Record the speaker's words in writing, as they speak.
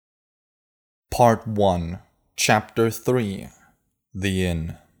Part 1, Chapter 3, The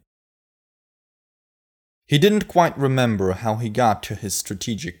Inn. He didn't quite remember how he got to his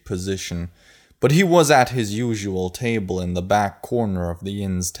strategic position, but he was at his usual table in the back corner of the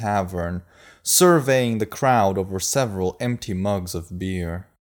inn's tavern, surveying the crowd over several empty mugs of beer.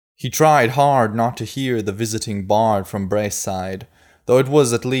 He tried hard not to hear the visiting bard from Braeside, though it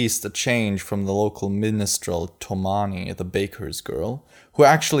was at least a change from the local minstrel Tomani, the baker's girl, who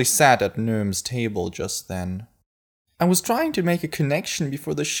actually sat at Noom's table just then. I was trying to make a connection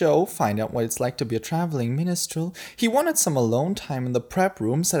before the show, find out what it's like to be a traveling minstrel. He wanted some alone time in the prep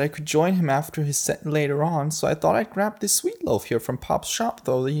room, said I could join him after his set later on, so I thought I'd grab this sweet loaf here from Pop's shop,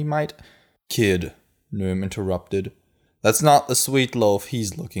 though he might... Kid, Noom interrupted. That's not the sweet loaf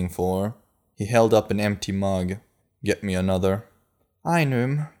he's looking for. He held up an empty mug. Get me another. Aye,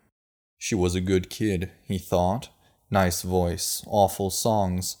 Noom. She was a good kid, he thought. Nice voice, awful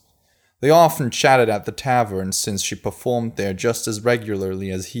songs. They often chatted at the tavern since she performed there just as regularly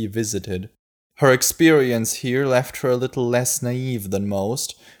as he visited. Her experience here left her a little less naive than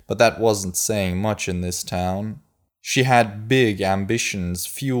most, but that wasn't saying much in this town. She had big ambitions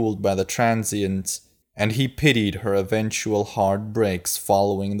fueled by the transients, and he pitied her eventual hard breaks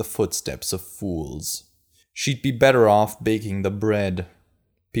following the footsteps of fools. She'd be better off baking the bread.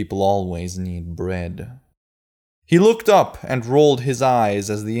 People always need bread. He looked up and rolled his eyes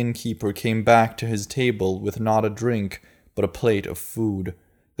as the innkeeper came back to his table with not a drink, but a plate of food,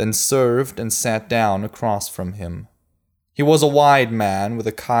 then served and sat down across from him. He was a wide man with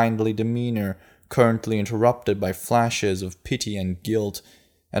a kindly demeanor, currently interrupted by flashes of pity and guilt,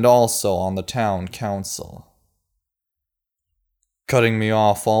 and also on the town council. Cutting me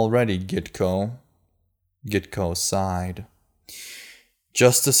off already, Gitko? Gitko sighed.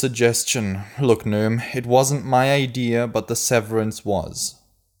 Just a suggestion. Look, Noom, it wasn't my idea, but the severance was.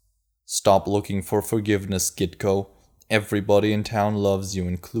 Stop looking for forgiveness, Gitko. Everybody in town loves you,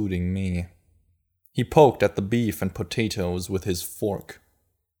 including me. He poked at the beef and potatoes with his fork.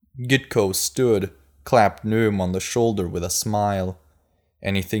 Gitko stood, clapped Noom on the shoulder with a smile.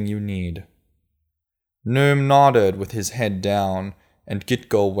 Anything you need. Noom nodded with his head down, and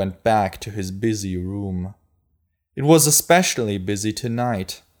Gitko went back to his busy room. It was especially busy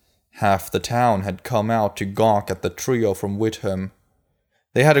tonight. Half the town had come out to gawk at the trio from Witham.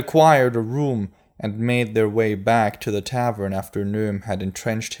 They had acquired a room and made their way back to the tavern after Noom had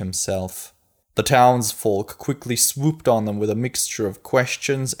entrenched himself. The townsfolk quickly swooped on them with a mixture of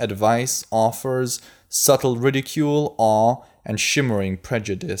questions, advice, offers, subtle ridicule, awe, and shimmering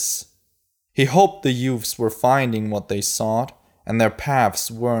prejudice. He hoped the youths were finding what they sought, and their paths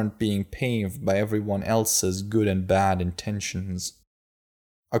weren't being paved by everyone else's good and bad intentions.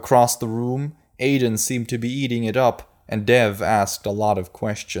 Across the room, Aiden seemed to be eating it up, and Dev asked a lot of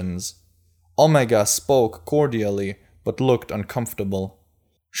questions. Omega spoke cordially, but looked uncomfortable.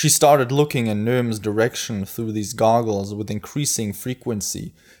 She started looking in Noom's direction through these goggles with increasing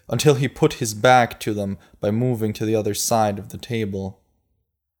frequency, until he put his back to them by moving to the other side of the table.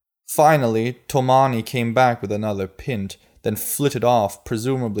 Finally, Tomani came back with another pint, then flitted off,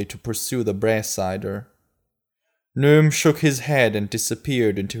 presumably to pursue the Braesider. Noom shook his head and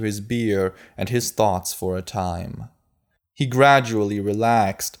disappeared into his beer and his thoughts for a time. He gradually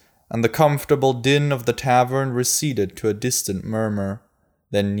relaxed, and the comfortable din of the tavern receded to a distant murmur,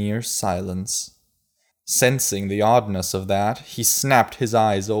 then near silence. Sensing the oddness of that, he snapped his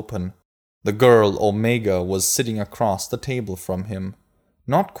eyes open. The girl, Omega, was sitting across the table from him.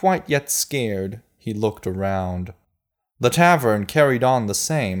 Not quite yet scared, he looked around. The tavern carried on the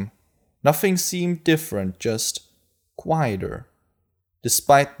same. Nothing seemed different, just quieter.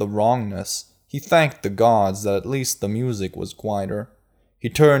 Despite the wrongness, he thanked the gods that at least the music was quieter. He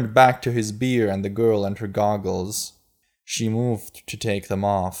turned back to his beer and the girl and her goggles. She moved to take them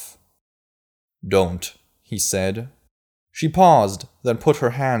off. Don't, he said. She paused, then put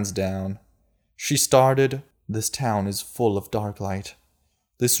her hands down. She started, This town is full of dark light.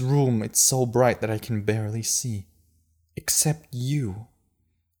 This room, it's so bright that I can barely see. Except you.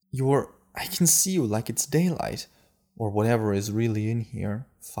 I can see you like it's daylight, or whatever is really in here,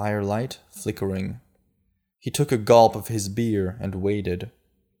 firelight, flickering. He took a gulp of his beer and waited.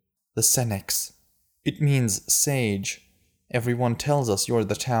 The Senex. It means sage. Everyone tells us you're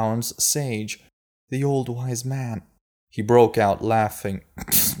the town's sage, the old wise man. He broke out laughing.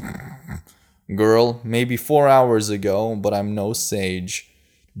 Girl, maybe 4 hours ago, but I'm no sage.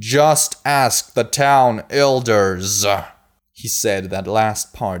 Just ask the town elders. He said that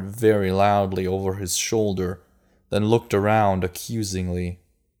last part very loudly over his shoulder, then looked around accusingly.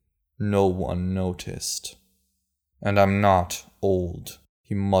 No one noticed. And I'm not old,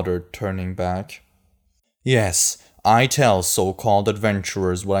 he muttered, turning back. Yes, I tell so-called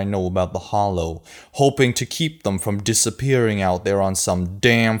adventurers what I know about the Hollow, hoping to keep them from disappearing out there on some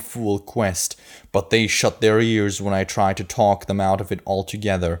damn fool quest, but they shut their ears when I try to talk them out of it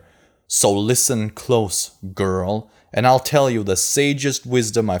altogether. So listen close, girl, and I'll tell you the sagest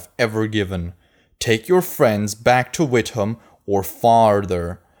wisdom I've ever given. Take your friends back to Whitham or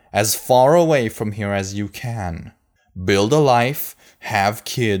farther, as far away from here as you can. Build a life, have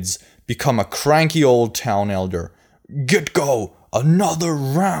kids, become a cranky old town elder. Get-Go! Another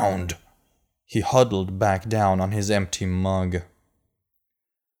round! He huddled back down on his empty mug.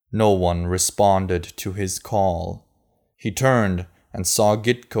 No one responded to his call. He turned and saw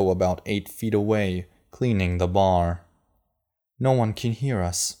Get-Go about 8 feet away, cleaning the bar. No one can hear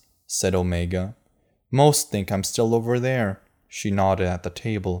us, said Omega. Most think I'm still over there. She nodded at the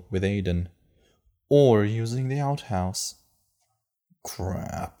table with Aiden. Or using the outhouse.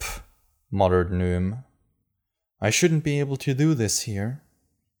 Crap, muttered Noom. I shouldn't be able to do this here.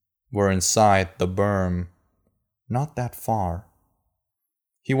 We're inside the berm. Not that far.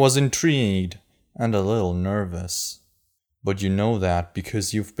 He was intrigued and a little nervous. But you know that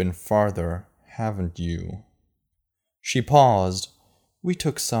because you've been farther, haven't you? She paused. We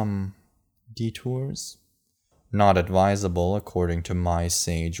took some detours. Not advisable, according to my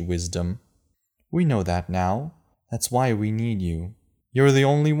sage wisdom. We know that now. That's why we need you. You're the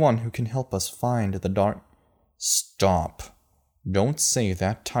only one who can help us find the dark... Stop. Don't say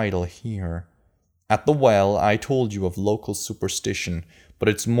that title here. At the well, I told you of local superstition, but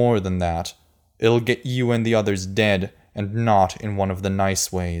it's more than that. It'll get you and the others dead, and not in one of the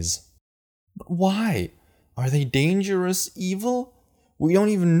nice ways. But why? Are they dangerous, evil? We don't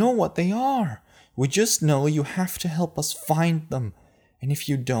even know what they are. We just know you have to help us find them, and if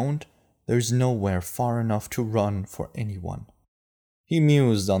you don't, there's nowhere far enough to run for anyone. He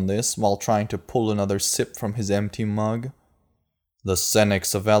mused on this while trying to pull another sip from his empty mug. The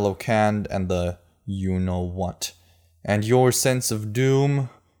Senex of Elocand and the you-know-what. And your sense of doom?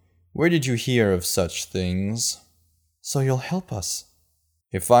 Where did you hear of such things? So you'll help us.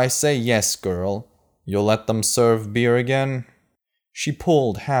 If I say yes, girl, you'll let them serve beer again? She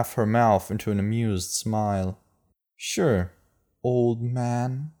pulled half her mouth into an amused smile. Sure, old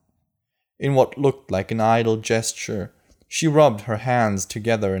man. In what looked like an idle gesture, she rubbed her hands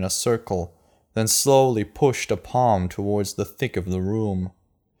together in a circle, then slowly pushed a palm towards the thick of the room.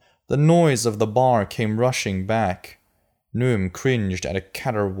 The noise of the bar came rushing back. Noom cringed at a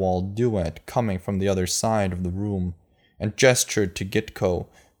caterwaul duet coming from the other side of the room, and gestured to Get-Go,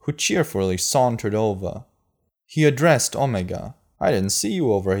 who cheerfully sauntered over. He addressed Omega. I didn't see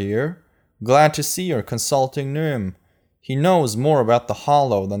you over here. Glad to see you're consulting Noom. He knows more about the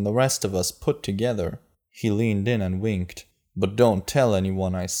Hollow than the rest of us put together. He leaned in and winked. But don't tell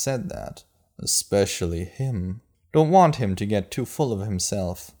anyone I said that. Especially him. Don't want him to get too full of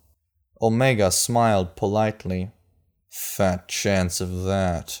himself. Omega smiled politely. Fat chance of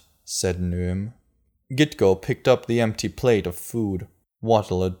that, said Noom. Get-Go picked up the empty plate of food.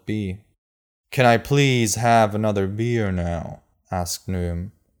 What'll it be? Can I please have another beer now? Asked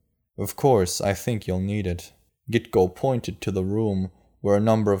Noom. Of course, I think you'll need it. Get-Go pointed to the room where a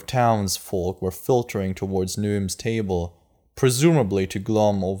number of townsfolk were filtering towards Noom's table, presumably to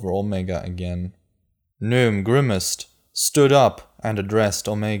glom over Omega again. Noom grimaced, stood up, and addressed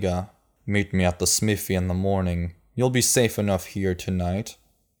Omega. Meet me at the smithy in the morning. You'll be safe enough here tonight.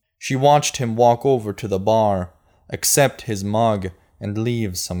 She watched him walk over to the bar, accept his mug, and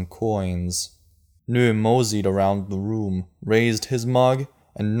leave some coins. Noom moseyed around the room, raised his mug,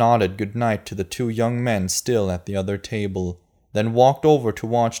 and nodded goodnight to the 2 young men still at the other table, then walked over to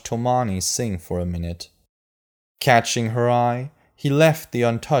watch Tomani sing for a minute. Catching her eye, he left the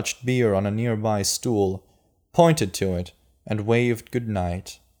untouched beer on a nearby stool, pointed to it, and waved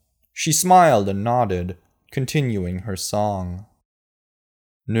goodnight. She smiled and nodded, continuing her song.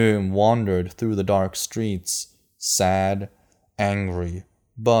 Noom wandered through the dark streets, sad, angry,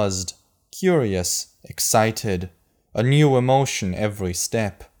 buzzed, curious, excited, a new emotion every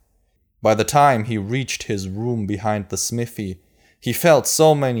step. By the time he reached his room behind the smithy, he felt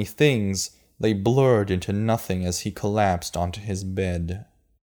so many things they blurred into nothing as he collapsed onto his bed.